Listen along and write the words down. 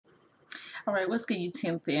Alright, what's good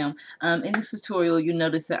YouTube fam? In this tutorial you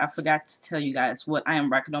notice that I forgot to tell you guys what I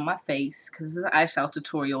am rocking on my face because this is an eyeshadow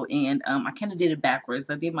tutorial and I kind of did it backwards.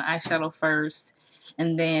 I did my eyeshadow first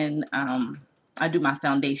and then I do my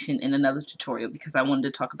foundation in another tutorial because I wanted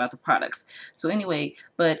to talk about the products. So anyway,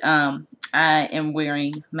 but I am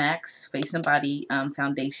wearing MAC's Face and Body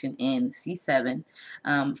foundation in C7.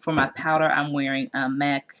 For my powder I'm wearing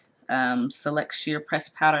MAC Select Sheer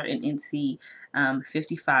Pressed Powder in NC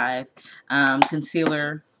 55.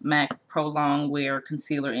 Concealer MAC Pro Long Wear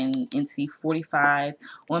Concealer in NC 45.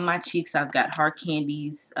 On my cheeks I've got Hard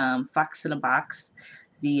Candy's Fox in a Box,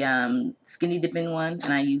 the skinny dipping one,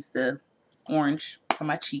 and I use the orange for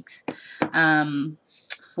my cheeks.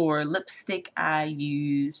 For lipstick I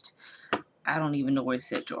used, I don't even know where it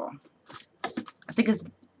said, y'all. I think it's,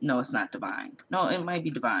 no, it's not Divine. No, it might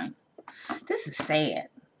be Divine. This is sad.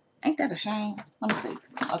 Ain't that a shame? Let me see.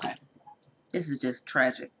 Okay. This is just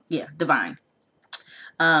tragic. Yeah, Divine.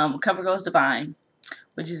 CoverGirl's Divine,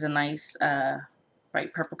 which is a nice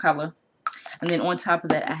bright purple color. And then on top of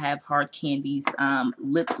that, I have Hard Candy's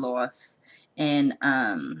lip gloss and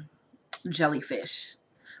Jellyfish,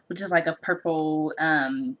 which is like a purple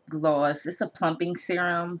gloss. It's a plumping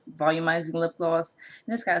serum, volumizing lip gloss,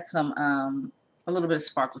 and it's got some a little bit of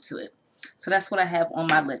sparkle to it. So that's what I have on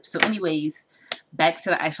my lips. So anyways, back to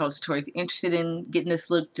the eyeshadow tutorial. If you're interested in getting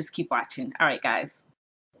this look, just keep watching. Alright guys.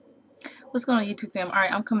 What's going on YouTube fam?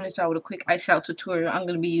 Alright, I'm coming at y'all with a quick eyeshadow tutorial. I'm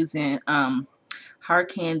going to be using Hard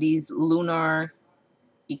Candy's Lunar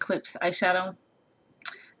Eclipse eyeshadow.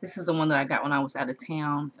 This is the one that I got when I was out of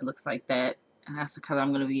town. It looks like that. And that's the color I'm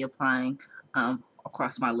going to be applying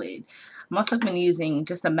across my lid. I'm also going to be using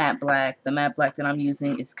just a matte black. The matte black that I'm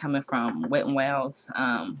using is coming from Wet n Wild's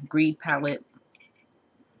Greed palette.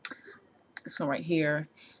 This one right here.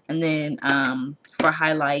 And then for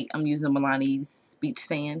highlight, I'm using Milani's Beach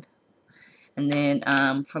Sand. And then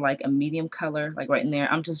for like a medium color, like right in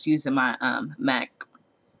there, I'm just using my MAC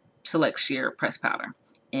Select Sheer Pressed Powder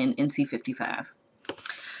in NC55.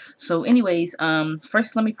 So anyways,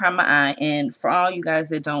 first let me prime my eye. And for all you guys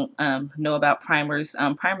that don't know about primers,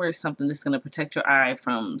 primer is something that's going to protect your eye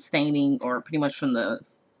from staining or pretty much from the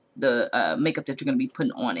makeup that you're going to be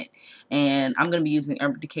putting on it. And I'm going to be using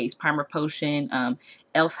Urban Decay's Primer Potion.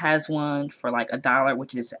 Elf has one for like $1,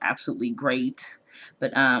 which is absolutely great.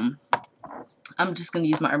 But I'm just going to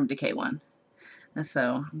use my Urban Decay one. And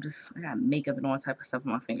so I got makeup and all type of stuff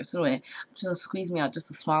on my fingers. So anyway, I'm just going to squeeze me out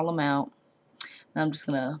just a small amount. And I'm just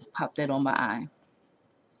going to pop that on my eye.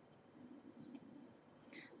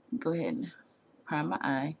 Go ahead and prime my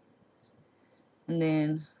eye. And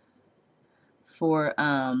then for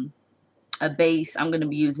a base, I'm going to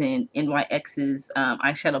be using NYX's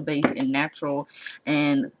eyeshadow base in Natural.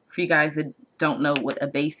 And for you guys that don't know what a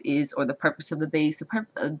base is or the purpose of a base,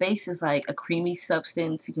 a base is like a creamy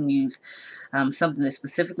substance. You can use something that's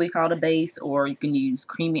specifically called a base, or you can use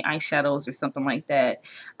creamy eyeshadows or something like that.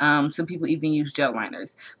 Some people even use gel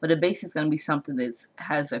liners. But a base is going to be something that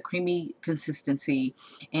has a creamy consistency,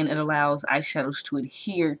 and it allows eyeshadows to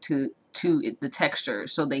adhere to the texture,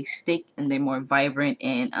 so they stick and they're more vibrant,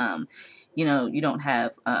 and you know, you don't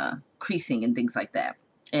have creasing and things like that,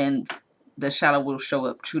 and the shadow will show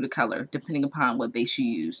up true to color depending upon what base you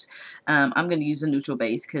use. I'm going to use a neutral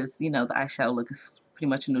base because, you know, the eyeshadow look is pretty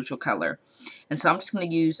much a neutral color. And so I'm just going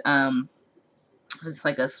to use it's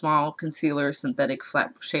like a small concealer synthetic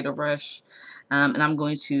flat shader brush, and I'm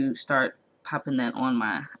going to start popping that on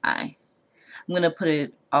my eye. I'm going to put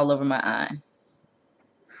it all over my eye,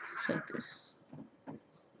 just like this.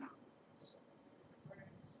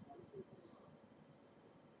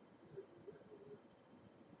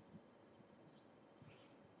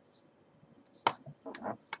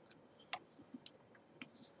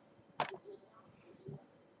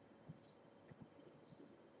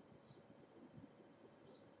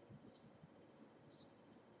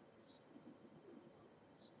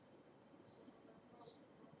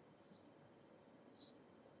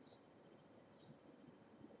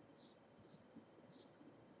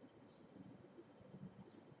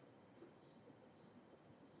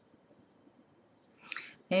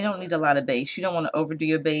 And you don't need a lot of base. You don't want to overdo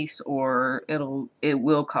your base, or it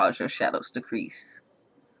will cause your shadows to crease.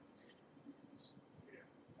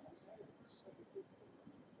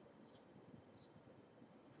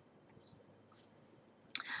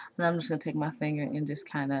 And I'm just going to take my finger and just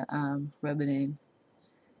kind of rub it in.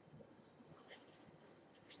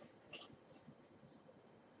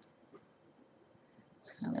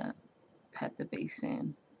 Just kind of pat the base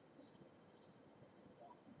in.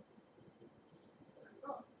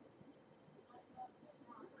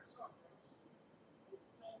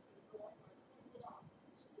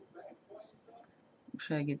 Make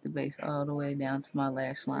sure I get the base all the way down to my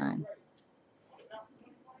lash line.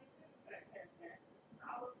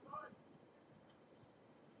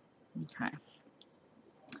 Okay.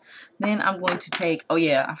 Then I'm going to take, oh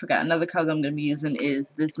yeah, I forgot, another color I'm going to be using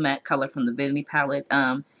is this matte color from the Vanity palette.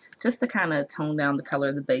 Just to kind of tone down the color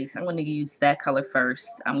of the base. I'm going to use that color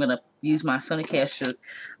first. I'm going to use my Sony Cashew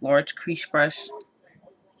large crease brush.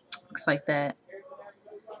 Looks like that.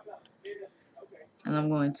 And I'm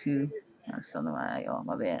going to, I don't know why, y'all,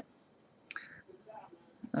 my bad.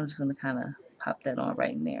 I'm just going to kind of pop that on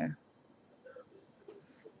right in there.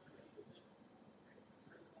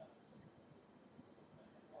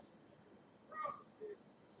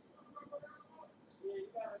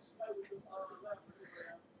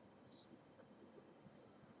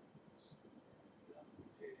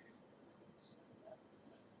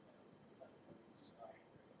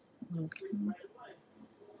 Okay.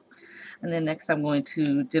 And then next I'm going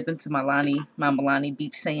to dip into my Milani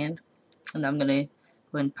Beach Sand. And I'm going to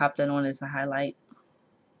go ahead and pop that on as a highlight.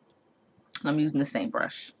 I'm using the same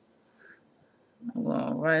brush. I'm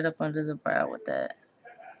going right up under the brow with that.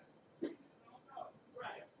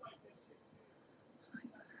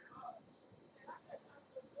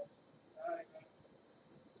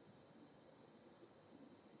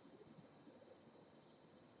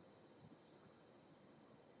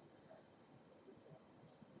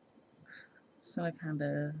 So I kind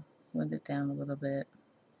of blend it down a little bit.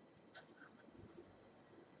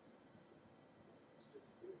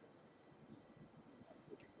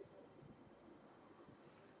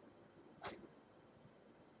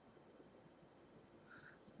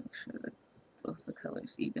 Make sure that both the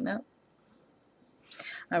colors even up.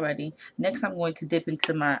 Alrighty. Next I'm going to dip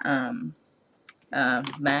into my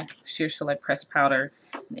MAC Sheer Select Pressed Powder,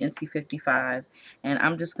 NC55. And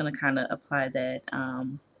I'm just going to kind of apply that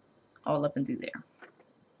all up and through there.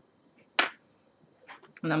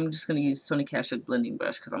 And I'm just going to use Sony Cashew blending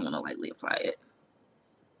brush because I'm going to lightly apply it.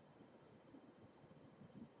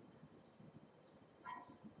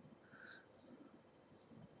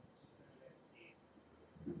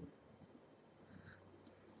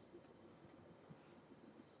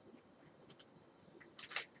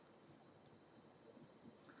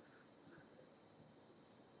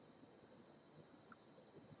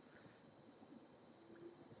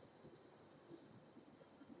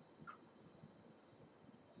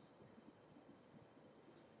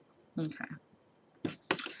 Okay.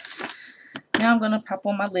 Now I'm going to pop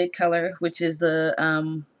on my lid color, which is the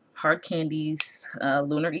Hard Candies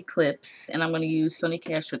Lunar Eclipse. And I'm going to use Sony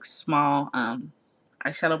Cashew's small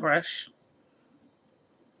eyeshadow brush.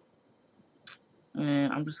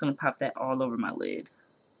 And I'm just going to pop that all over my lid.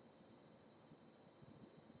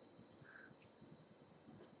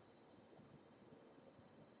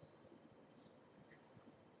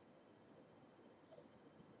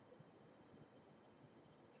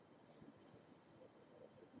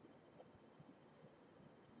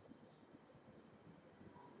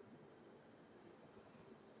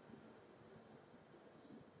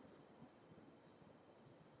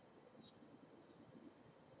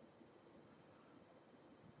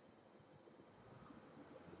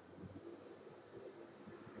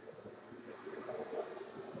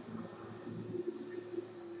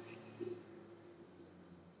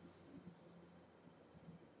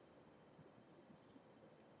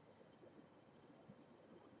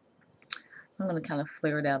 I'm going to kind of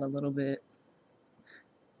flare it out a little bit.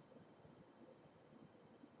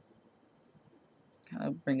 Kind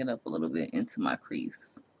of bring it up a little bit into my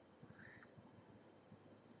crease.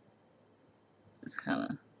 Just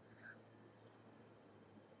kind of,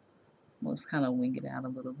 almost kind of wing it out a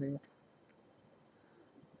little bit.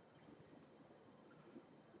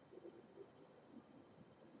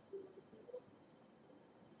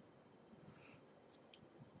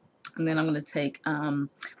 And then I'm going to take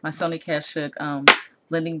my Sony Cashew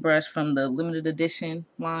blending brush from the limited edition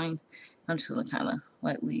line. I'm just going to kind of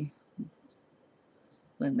lightly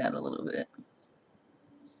blend that a little bit.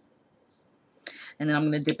 And then I'm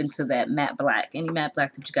going to dip into that matte black. Any matte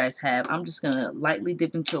black that you guys have. I'm just going to lightly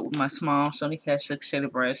dip into it with my small Sony Cashew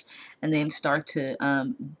shader brush. And then start to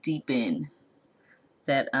deepen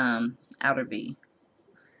that outer V.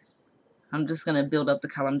 I'm just going to build up the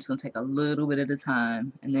color. I'm just going to take a little bit at a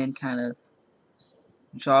time. And then kind of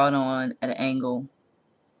draw it on at an angle.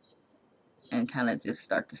 And kind of just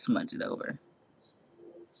start to smudge it over.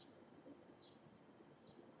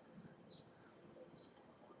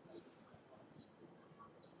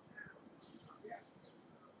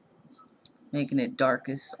 Making it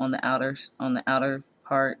darkest on the outer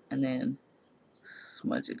part, and then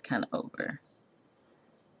smudge it kind of over.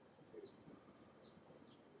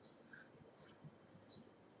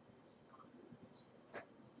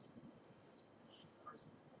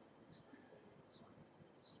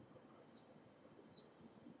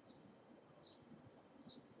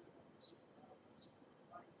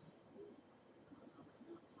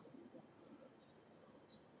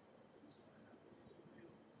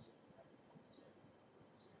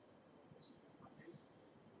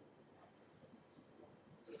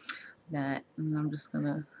 that, and I'm just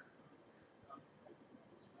gonna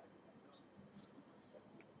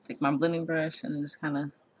take my blending brush and just kind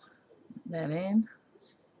of that in.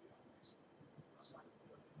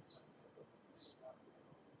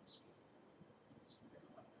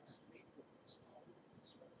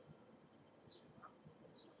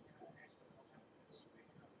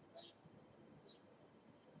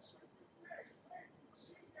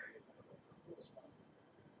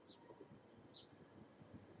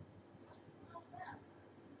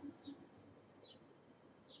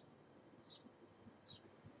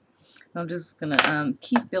 I'm just gonna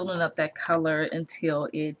keep building up that color until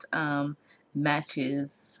it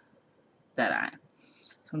matches that eye.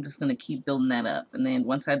 So I'm just gonna keep building that up, and then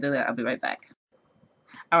once I do that, I'll be right back.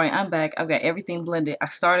 All right, I'm back. I've got everything blended. I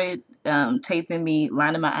started taping me,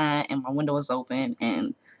 lining my eye, and my window was open,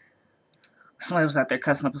 and somebody was out there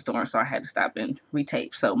cussing up a storm, so I had to stop and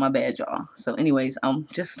retape. So my bad, y'all. So anyways, I'm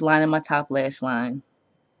just lining my top lash line.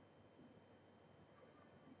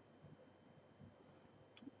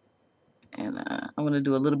 And I'm going to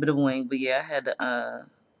do a little bit of wing, but yeah, I had to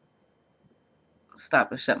stop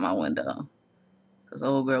and shut my window. Because the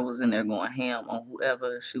old girl was in there going ham on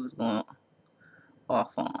whoever she was going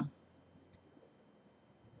off on.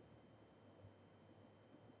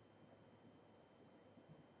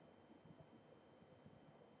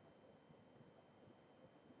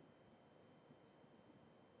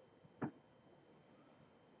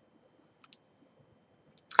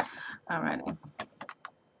 Alrighty.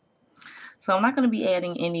 So I'm not going to be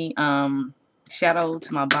adding any shadow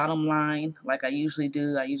to my bottom line like I usually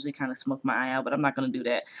do. I usually kind of smoke my eye out, but I'm not going to do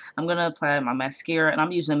that. I'm going to apply my mascara, and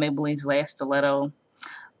I'm using Maybelline's Lash Stiletto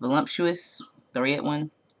Voluptuous, the red one.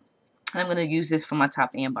 And I'm going to use this for my top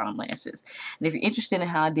and bottom lashes. And if you're interested in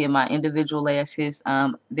how I did my individual lashes,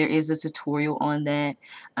 there is a tutorial on that.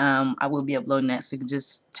 I will be uploading that, so you can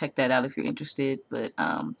just check that out if you're interested. But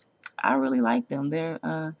I really like them. They're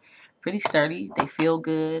pretty sturdy. They feel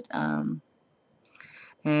good.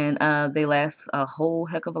 And they last a whole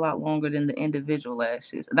heck of a lot longer than the individual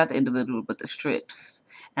lashes. Not the individual, but the strips.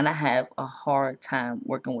 And I have a hard time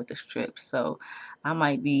working with the strips. So I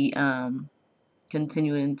might be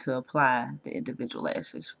continuing to apply the individual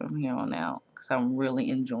lashes from here on out because I'm really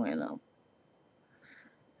enjoying them.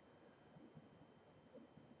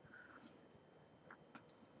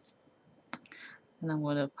 And I'm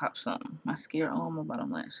going to pop some mascara on my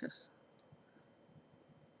bottom lashes.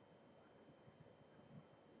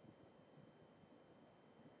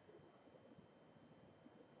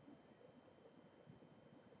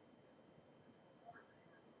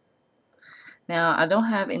 Now, I don't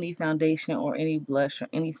have any foundation or any blush or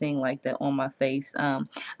anything like that on my face. I'm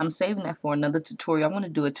saving that for another tutorial. I want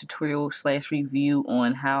to do a tutorial / review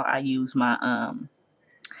on how I use my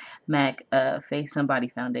MAC Face and Body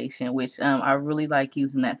Foundation, which I really like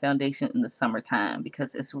using that foundation in the summertime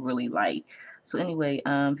because it's really light. So anyway,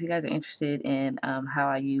 if you guys are interested in how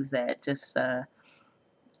I use that, just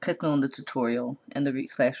click on the tutorial and the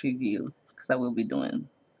 / review because I will be doing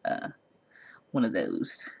one of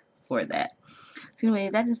those for that. So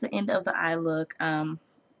anyway, that is the end of the eye look. Hope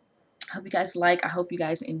you guys like. I hope you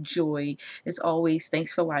guys enjoy. As always,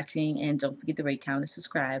 thanks for watching, and don't forget to rate, comment, and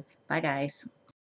subscribe. Bye, guys.